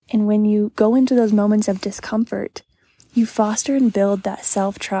And when you go into those moments of discomfort, you foster and build that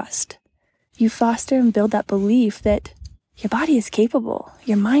self-trust. You foster and build that belief that your body is capable,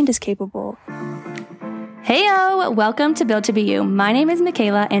 your mind is capable. Heyo! Welcome to Built to Be You. My name is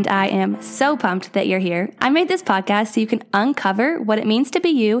Michaela, and I am so pumped that you're here. I made this podcast so you can uncover what it means to be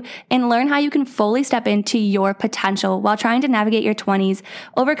you and learn how you can fully step into your potential while trying to navigate your 20s,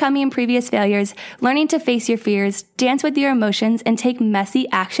 overcoming previous failures, learning to face your fears, dance with your emotions, and take messy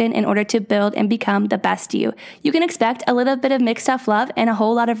action in order to build and become the best you. You can expect a little bit of mixed tough love and a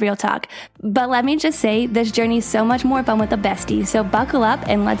whole lot of real talk. But let me just say, this journey is so much more fun with a bestie, so buckle up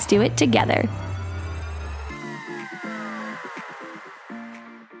and let's do it together.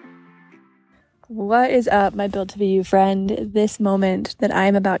 What is up, my Built to Be You friend? This moment that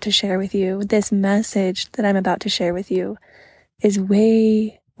I'm about to share with you, this message that I'm about to share with you is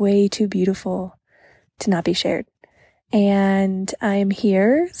way, way too beautiful to not be shared. And I'm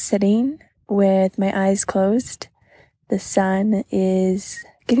here sitting with my eyes closed. The sun is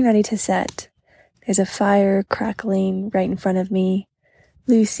getting ready to set. There's a fire crackling right in front of me.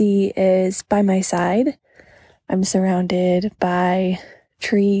 Lucy is by my side. I'm surrounded by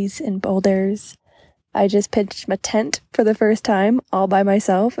trees and boulders. I just pitched my tent for the first time all by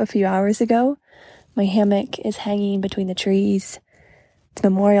myself a few hours ago. My hammock is hanging between the trees. It's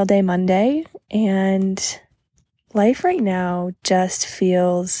Memorial Day Monday, and life right now just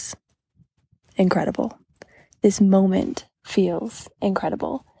feels incredible. This moment feels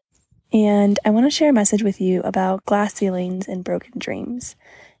incredible. And I want to share a message with you about glass ceilings and broken dreams.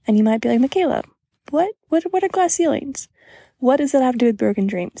 And you might be like, Michaela, what are glass ceilings? What does that have to do with broken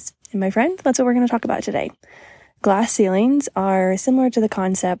dreams? And my friend, that's what we're going to talk about today. Glass ceilings are similar to the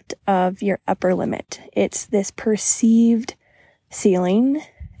concept of your upper limit. It's this perceived ceiling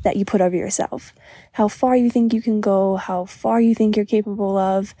that you put over yourself. How far you think you can go, how far you think you're capable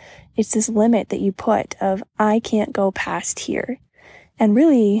of. It's this limit that you put of, I can't go past here. And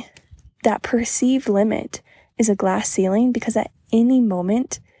really, that perceived limit is a glass ceiling because at any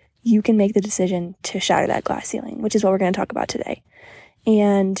moment, you can make the decision to shatter that glass ceiling, which is what we're going to talk about today.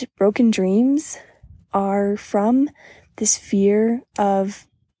 And broken dreams are from this fear of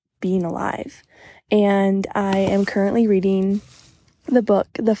being alive. And I am currently reading the book,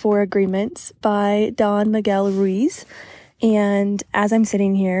 The 4 Agreements by Don Miguel Ruiz. And as I'm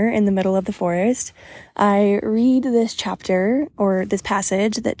sitting here in the middle of the forest, I read this chapter or this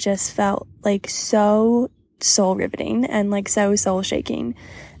passage that just felt like so soul riveting and like so soul shaking.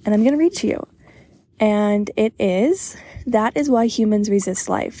 And I'm going to read to you. And it is, that is why humans resist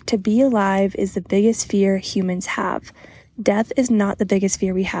life. To be alive is the biggest fear humans have. Death is not the biggest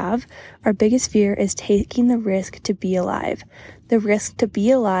fear we have. Our biggest fear is taking the risk to be alive. The risk to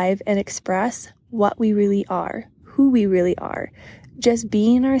be alive and express what we really are, who we really are. Just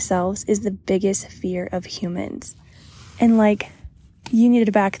being ourselves is the biggest fear of humans. And you need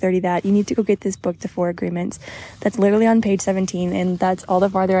to back 30 that. You need to go get this book, The 4 Agreements. That's literally on page 17, and that's all the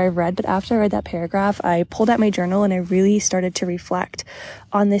farther I've read. But after I read that paragraph, I pulled out my journal and I really started to reflect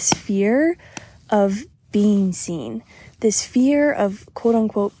on this fear of being seen, this fear of quote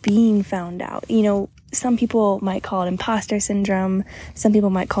unquote being found out. You know, some people might call it imposter syndrome. Some people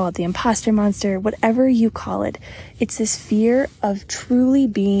might call it the imposter monster, whatever you call it. It's this fear of truly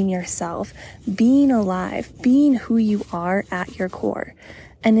being yourself, being alive, being who you are at your core.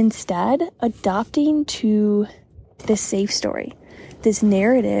 And instead adopting to this safe story, this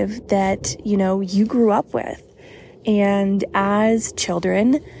narrative that, you grew up with. And as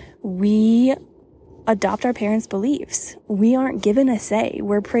children, we adopt our parents' beliefs. We aren't given a say.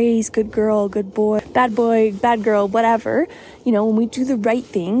 We're praised, good girl, bad girl, whatever. When we do the right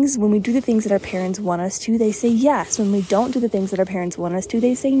things, when we do the things that our parents want us to, they say yes. When we don't do the things that our parents want us to,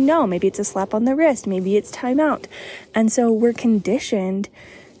 they say no. Maybe it's a slap on the wrist. Maybe it's time out. And so we're conditioned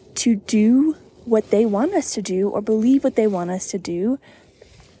to do what they want us to do or believe what they want us to do.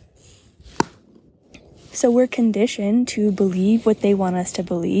 So we're conditioned to believe what they want us to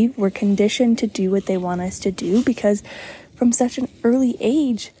believe. We're conditioned to do what they want us to do because from such an early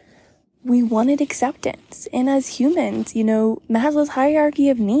age, we wanted acceptance. And as humans, Maslow's hierarchy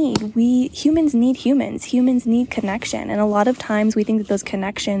of need, humans need humans. Humans need connection. And a lot of times we think that those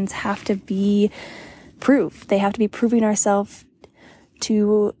connections have to be proof. They have to be proving ourselves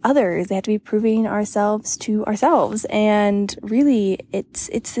to others. They have to be proving ourselves to ourselves. And really, it's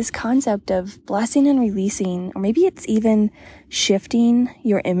this concept of blessing and releasing, or maybe it's even shifting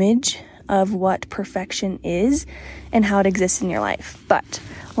your image of what perfection is and how it exists in your life. But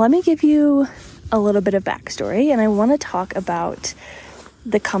let me give you a little bit of backstory, and I want to talk about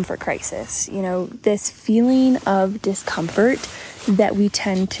the comfort crisis. This feeling of discomfort that we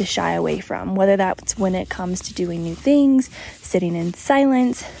tend to shy away from, whether that's when it comes to doing new things, sitting in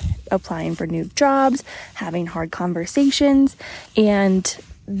silence, applying for new jobs, having hard conversations. And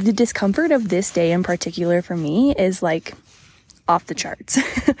the discomfort of this day in particular for me is like off the charts.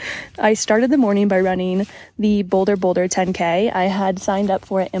 I started the morning by running the Boulder 10K. I had signed up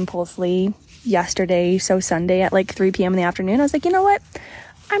for it impulsively yesterday, so Sunday at like 3 p.m. in the afternoon. I was like, you know what?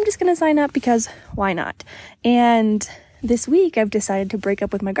 I'm just going to sign up because why not? And this week I've decided to break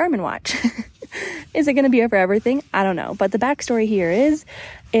up with my Garmin watch. Is it going to be a forever thing? I don't know. But the backstory here is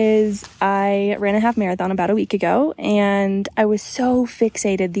I ran a half marathon about a week ago, and I was so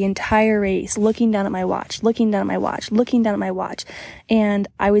fixated the entire race, looking down at my watch, and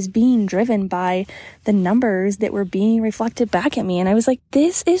I was being driven by the numbers that were being reflected back at me. And I was like,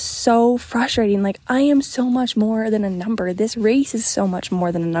 this is so frustrating. Like, I am so much more than a number. This race is so much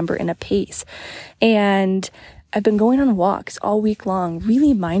more than a number and a pace. And I've been going on walks all week long,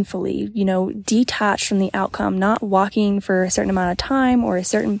 really mindfully, detached from the outcome, not walking for a certain amount of time or a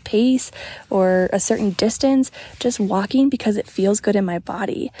certain pace or a certain distance, just walking because it feels good in my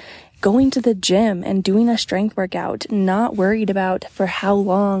body. Going to the gym and doing a strength workout, not worried about for how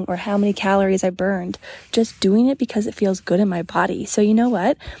long or how many calories I burned, just doing it because it feels good in my body. So you know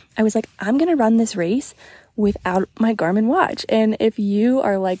what? I was like, I'm going to run this race without my Garmin watch. And if you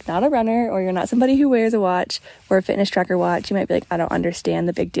are like not a runner, or you're not somebody who wears a watch or a fitness tracker watch, you might be like, I don't understand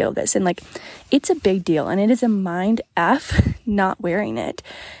the big deal of this. And like, it's a big deal, and it is a mind F not wearing it.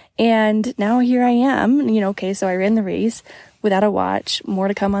 And now here I am, okay, so I ran the race without a watch. More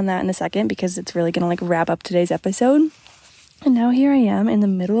to come on that in a second, because it's really gonna like wrap up today's episode. And now here I am in the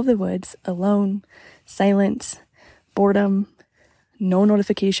middle of the woods, alone, silence, boredom, no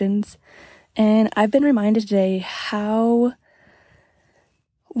notifications. And I've been reminded today how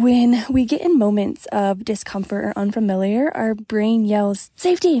when we get in moments of discomfort or unfamiliar, our brain yells,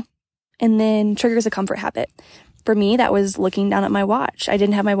 safety, and then triggers a comfort habit. For me, that was looking down at my watch. I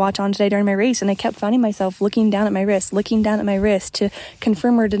didn't have my watch on today during my race, and I kept finding myself looking down at my wrist to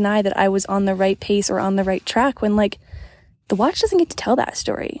confirm or deny that I was on the right pace or on the right track, when like, the watch doesn't get to tell that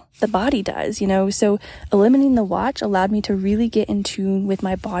story. The body does, So eliminating the watch allowed me to really get in tune with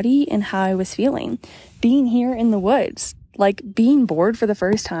my body and how I was feeling. Being here in the woods, like being bored for the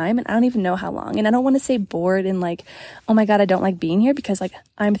first time, and I don't even know how long. And I don't want to say bored and like, oh my God, I don't like being here, because like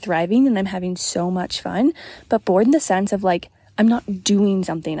I'm thriving and I'm having so much fun, but bored in the sense of like, I'm not doing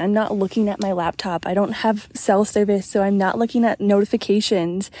something. I'm not looking at my laptop. I don't have cell service, so I'm not looking at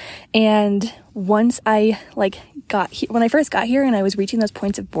notifications. And once I when I first got here and I was reaching those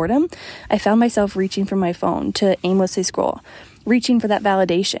points of boredom, I found myself reaching for my phone to aimlessly scroll, reaching for that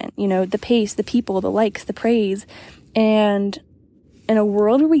validation, the pace, the people, the likes, the praise. And in a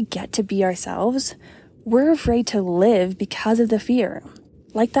world where we get to be ourselves, we're afraid to live because of the fear.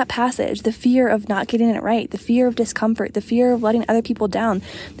 Like that passage, the fear of not getting it right, the fear of discomfort, the fear of letting other people down,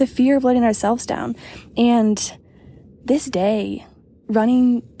 the fear of letting ourselves down. And this day,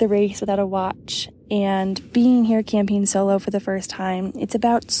 running the race without a watch and being here camping solo for the first time, it's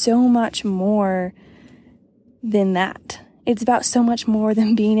about so much more than that. It's about so much more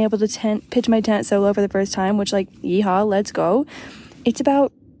than being able to pitch my tent solo for the first time, which like, yeehaw, let's go. It's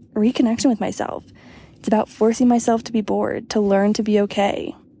about reconnection with myself. It's about forcing myself to be bored, to learn to be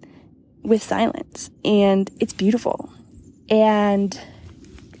okay with silence. And it's beautiful. And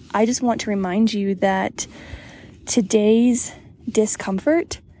I just want to remind you that today's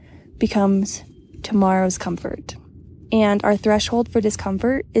discomfort becomes tomorrow's comfort. And our threshold for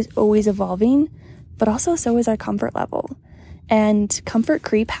discomfort is always evolving, but also so is our comfort level. And comfort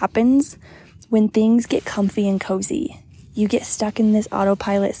creep happens when things get comfy and cozy. You get stuck in this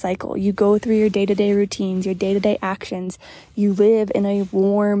autopilot cycle. You go through your day-to-day routines, your day-to-day actions. You live in a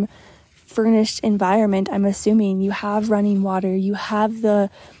warm, furnished environment. I'm assuming you have running water. You have the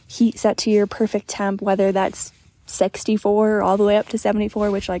heat set to your perfect temp, whether that's 64 all the way up to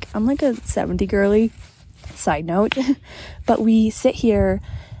 74, which like, I'm like a 70 girly, side note. But we sit here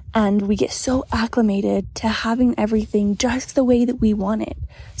and we get so acclimated to having everything just the way that we want it.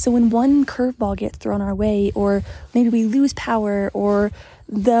 So when one curveball gets thrown our way, or maybe we lose power, or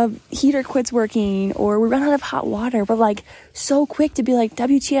the heater quits working, or we run out of hot water, we're like so quick to be like,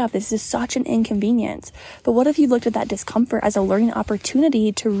 WTF, this is such an inconvenience. But what if you looked at that discomfort as a learning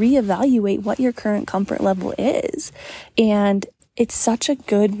opportunity to reevaluate what your current comfort level is? And it's such a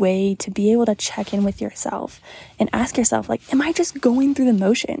good way to be able to check in with yourself and ask yourself, like, am I just going through the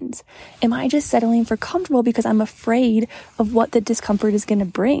motions? Am I just settling for comfortable because I'm afraid of what the discomfort is going to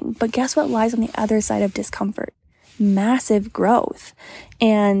bring? But guess what lies on the other side of discomfort? Massive growth.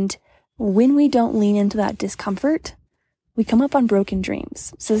 And when we don't lean into that discomfort, we come up on broken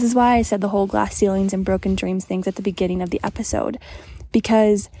dreams. So this is why I said the whole glass ceilings and broken dreams things at the beginning of the episode,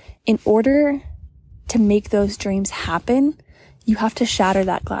 because in order to make those dreams happen, you have to shatter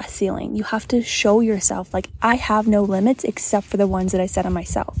that glass ceiling. You have to show yourself, like, I have no limits except for the ones that I set on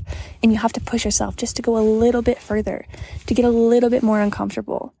myself. And you have to push yourself just to go a little bit further, to get a little bit more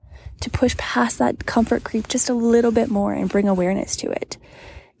uncomfortable, to push past that comfort creep just a little bit more and bring awareness to it.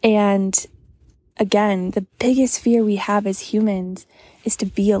 And again, the biggest fear we have as humans is to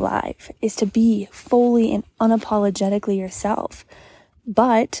be alive, is to be fully and unapologetically yourself.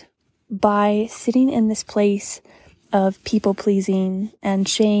 But by sitting in this place of people pleasing and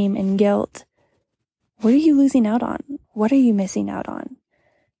shame and guilt, what are you losing out on? What are you missing out on?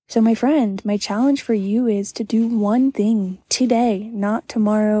 So my friend, my challenge for you is to do one thing today, not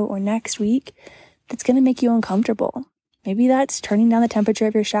tomorrow or next week, that's going to make you uncomfortable. Maybe that's turning down the temperature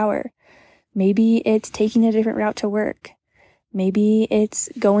of your shower. Maybe it's taking a different route to work. Maybe it's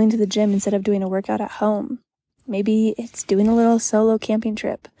going to the gym instead of doing a workout at home. Maybe it's doing a little solo camping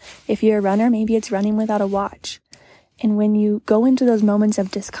trip. If you're a runner, maybe it's running without a watch. And when you go into those moments of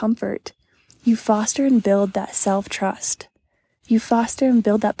discomfort, you foster and build that self-trust. You foster and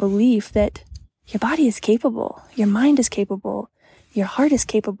build that belief that your body is capable, your mind is capable, your heart is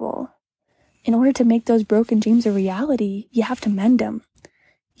capable. In order to make those broken dreams a reality, you have to mend them.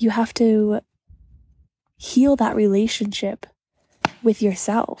 You have to heal that relationship with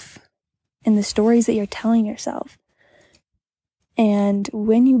yourself and the stories that you're telling yourself. And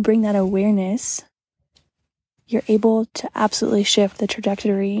when you bring that awareness, you're able to absolutely shift the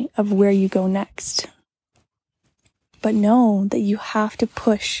trajectory of where you go next. But know that you have to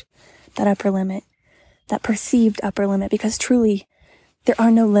push that upper limit, that perceived upper limit, because truly, there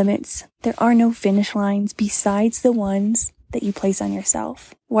are no limits. There are no finish lines besides the ones that you place on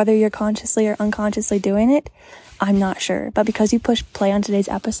yourself. Whether you're consciously or unconsciously doing it, I'm not sure. But because you push play on today's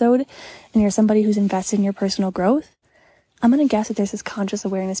episode and you're somebody who's invested in your personal growth, I'm going to guess that there's this conscious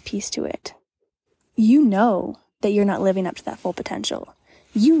awareness piece to it. You know that you're not living up to that full potential.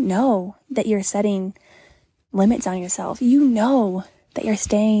 You know that you're setting limits on yourself. You know that you're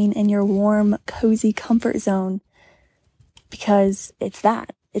staying in your warm, cozy comfort zone because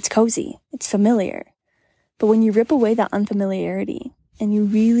it's cozy, it's familiar. But when you rip away that unfamiliarity and you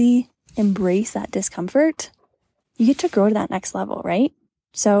really embrace that discomfort, you get to grow to that next level, right?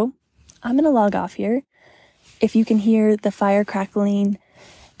 So I'm going to log off here. If you can hear the fire crackling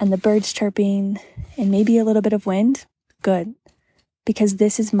and the birds chirping and maybe a little bit of wind, good. Because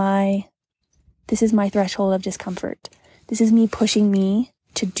this is my threshold of discomfort. This is me pushing me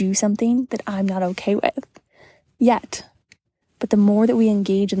to do something that I'm not okay with yet. But the more that we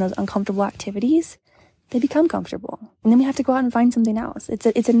engage in those uncomfortable activities, they become comfortable. And then we have to go out and find something else. It's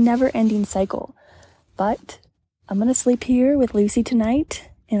a never-ending cycle. But I'm going to sleep here with Lucy tonight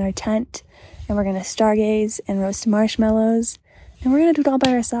in our tent, and we're going to stargaze and roast marshmallows, and we're going to do it all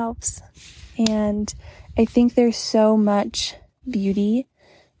by ourselves. And I think there's so much beauty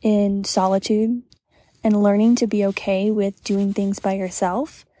in solitude and learning to be okay with doing things by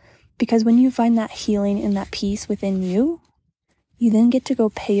yourself, because when you find that healing and that peace within you, you then get to go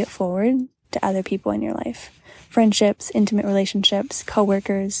pay it forward to other people in your life. Friendships, intimate relationships,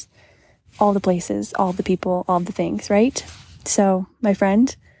 coworkers, all the places, all the people, all the things, right? So, my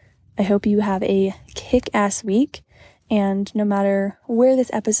friend, I hope you have a kick-ass week. And no matter where this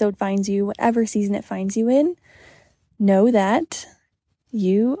episode finds you, whatever season it finds you in, know that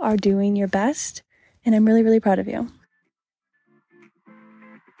you are doing your best. And I'm really, really proud of you.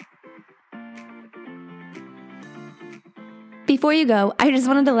 Before you go, I just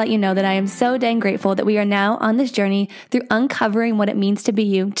wanted to let you know that I am so dang grateful that we are now on this journey through uncovering what it means to be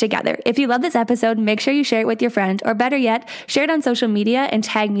you together. If you love this episode, make sure you share it with your friend, or better yet, share it on social media and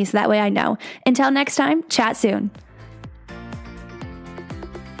tag me so that way I know. Until next time, chat soon.